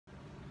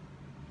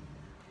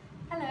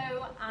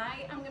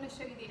I am going to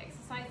show you the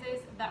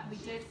exercises that we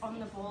did on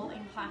the ball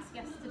in class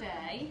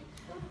yesterday.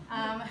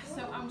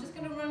 So I'm just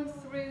going to run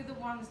through the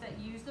ones that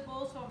use the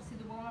ball, so obviously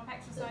the warm-up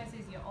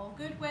exercises you're all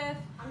good with.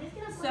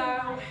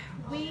 So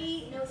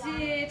we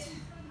did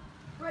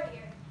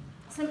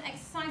some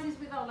exercises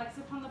with our legs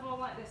up on the ball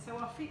like this. So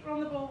our feet were on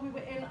the ball, we were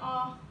in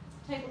our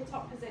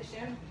tabletop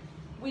position.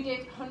 We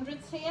did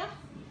hundreds here.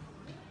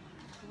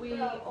 We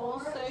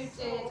also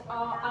did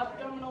our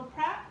abdominal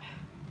prep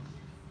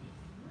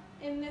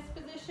in this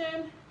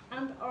position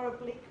and our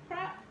oblique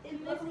prep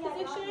in this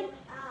position.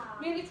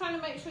 Really trying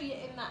to make sure you're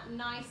in that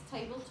nice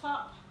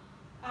tabletop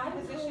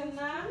position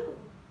there.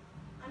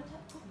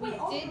 We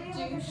did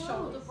do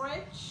shoulder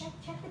bridge.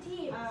 Check the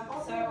team.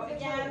 So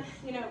again,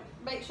 you know,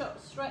 make sure to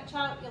stretch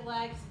out your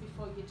legs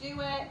before you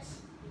do it.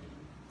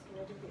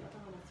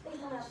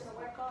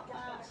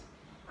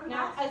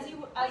 Now, as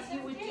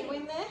you were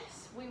doing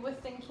this, we were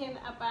thinking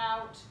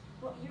about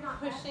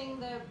pushing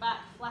the back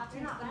flat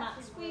into the mat,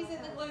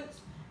 squeezing the glutes,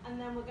 and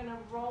then we're going to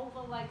roll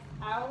the legs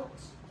out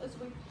as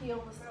we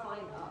peel the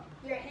spine up.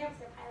 Your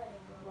hamster piloting.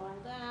 Roll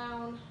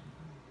down.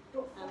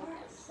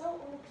 So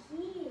OP.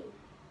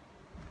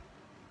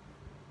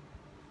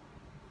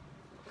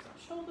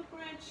 Shoulder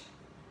bridge.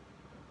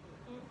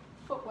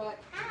 Footwork.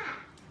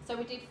 So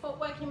we did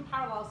footwork in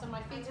parallel, so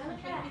my feet are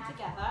completely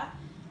together,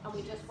 and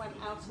we just went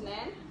out and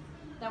in.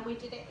 Then we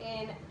did it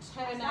in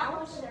turn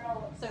out,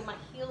 so my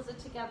heels are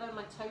together,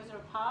 my toes are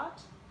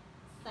apart,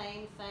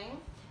 same thing.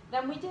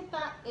 Then we did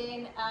that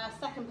in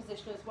second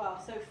position as well,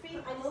 so feet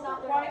a little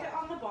bit wider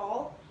on the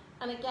ball,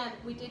 and again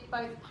we did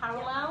both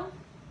parallel,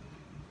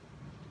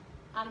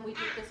 and we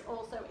did this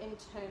also in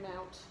turn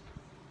out.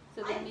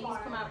 So the knees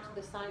come out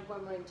to the side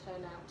when we're in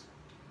turn out.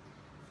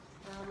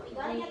 We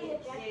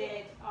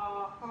did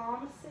our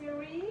arm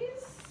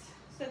series,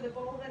 so the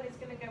ball then is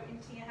going to go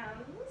into your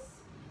hands.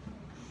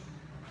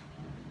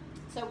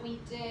 So we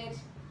did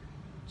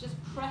just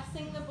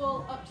pressing the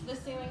ball up to the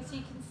ceiling, so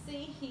you can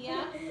see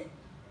here,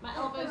 my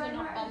elbows are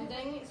not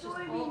bending, it's just all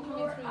coming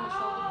through the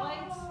shoulder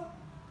blades.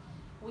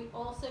 We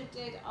also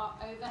did our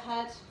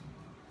overhead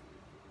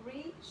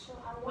reach.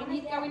 When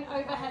you're going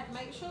overhead,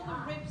 make sure the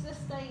ribs are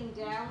staying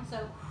down,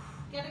 so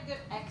get a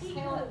good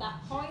exhale at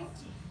that point,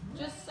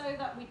 just so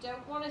that we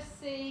don't want to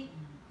see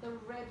the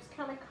ribs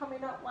kind of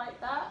coming up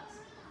like that.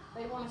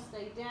 They want to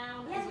stay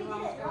down as your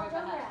arms go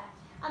overhead.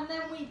 And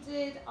then we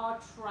did our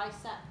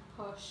tricep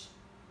push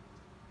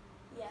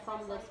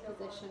from this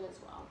position as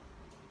well.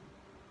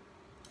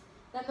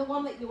 Then the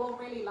one that you all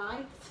really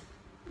liked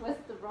was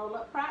the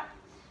roll-up prep.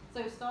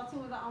 So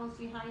starting with the arms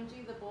behind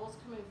you, the ball's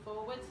coming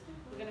forwards.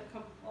 We're going to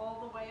come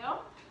all the way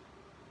up,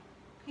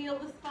 peel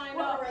the spine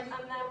up, and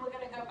then we're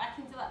going to go back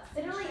into that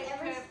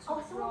C-shaped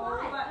curve to roll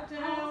that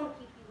down,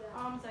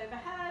 arms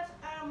overhead,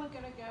 and we're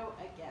going to go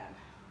again.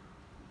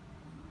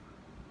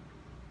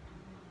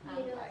 And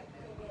right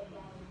there.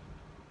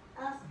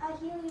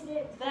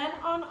 Then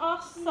on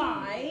our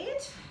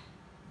side,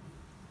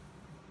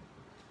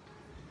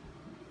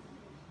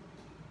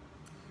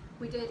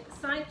 we did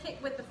side kick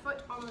with the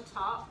foot on the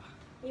top.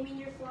 You mean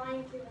you're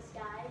flying through the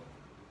sky?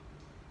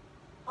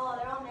 Oh,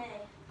 they're all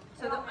May.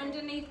 So the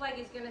underneath leg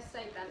is going to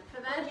stay bent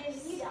for this.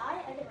 If you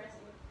die, I can rest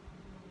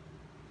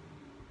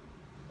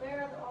you. Where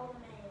are all the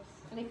Mays?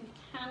 And if you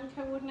can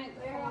coordinate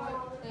the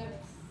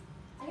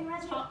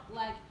forward, the top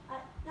leg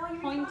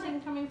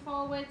pointing coming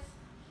forwards,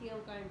 heel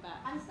going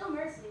back. I'm still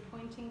Mercy.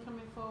 Pointing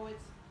coming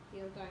forwards,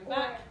 heel going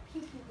back.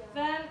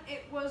 Then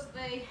it was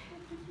the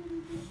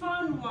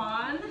fun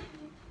one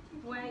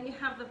where you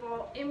have the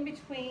ball in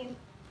between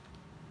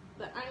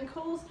the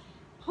ankles.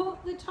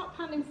 Put the top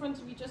hand in front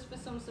of you just for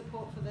some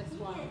support for this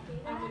one.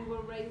 And we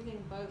were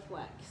raising both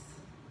legs.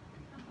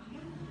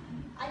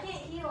 I can't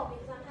heel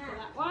because I'm half. For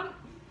that one.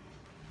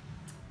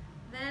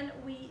 Then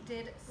we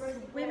did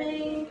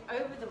swimming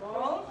over the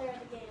ball.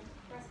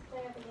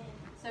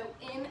 So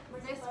in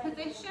this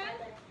position,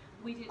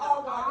 we did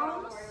our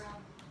arms,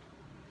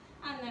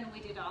 and then we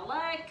did our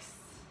legs,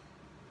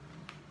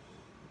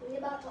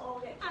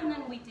 and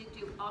then we did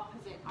do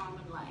opposite arm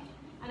and leg.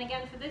 And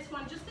again, for this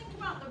one, just think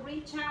about the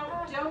reach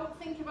out. Don't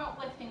think about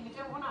lifting. We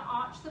don't want to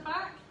arch the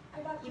back.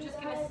 We're just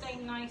going to stay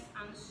nice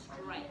and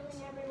straight.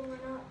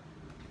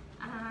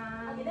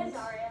 And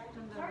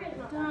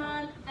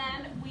done.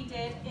 Then we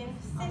did in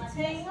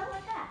sitting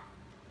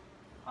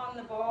on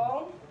the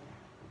ball.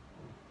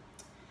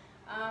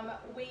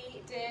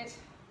 We did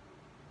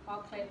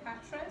our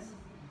Cleopatras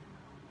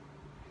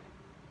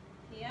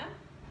here,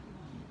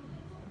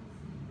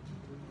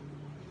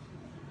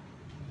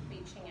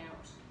 reaching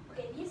out.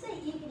 Okay, you say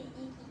e,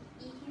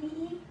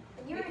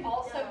 we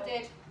also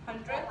did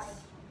hundreds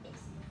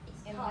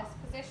in this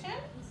position.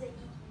 You say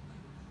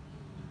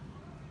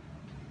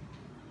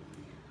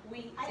We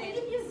did I think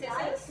if you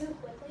die scissors too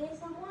quickly at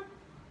someone,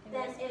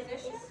 then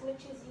it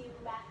switches you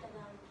back to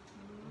them.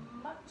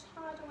 much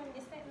harder when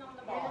you're sitting on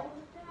the ball.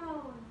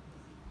 Down.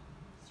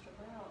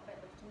 Struggling a little bit,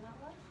 lifting that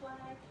left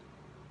leg.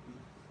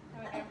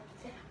 There we go.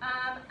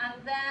 And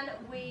then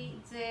we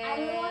did I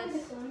really wanted to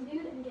swim,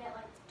 dude, and get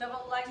like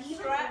double leg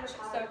stretch.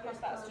 So of course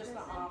that's just the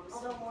arms.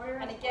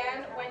 And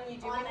again, when you're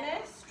doing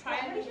this, try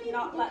and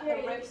not let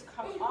the ribs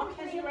come off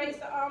as you raise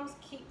the arms.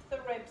 Keep the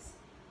ribs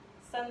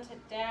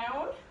centered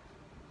down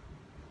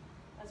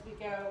as we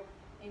go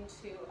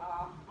into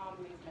our arm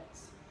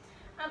movements.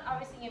 And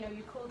obviously, you know,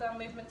 your cool down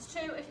movements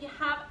too. If you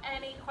have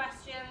any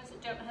questions,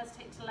 don't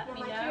hesitate to let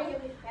me know.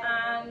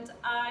 And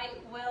I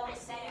will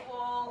see you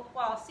all,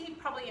 well, I'll see you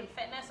probably in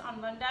fitness on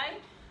Monday.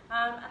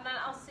 And then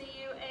I'll see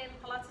you in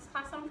Pilates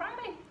class on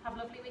Friday. Have a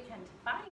lovely weekend. Bye.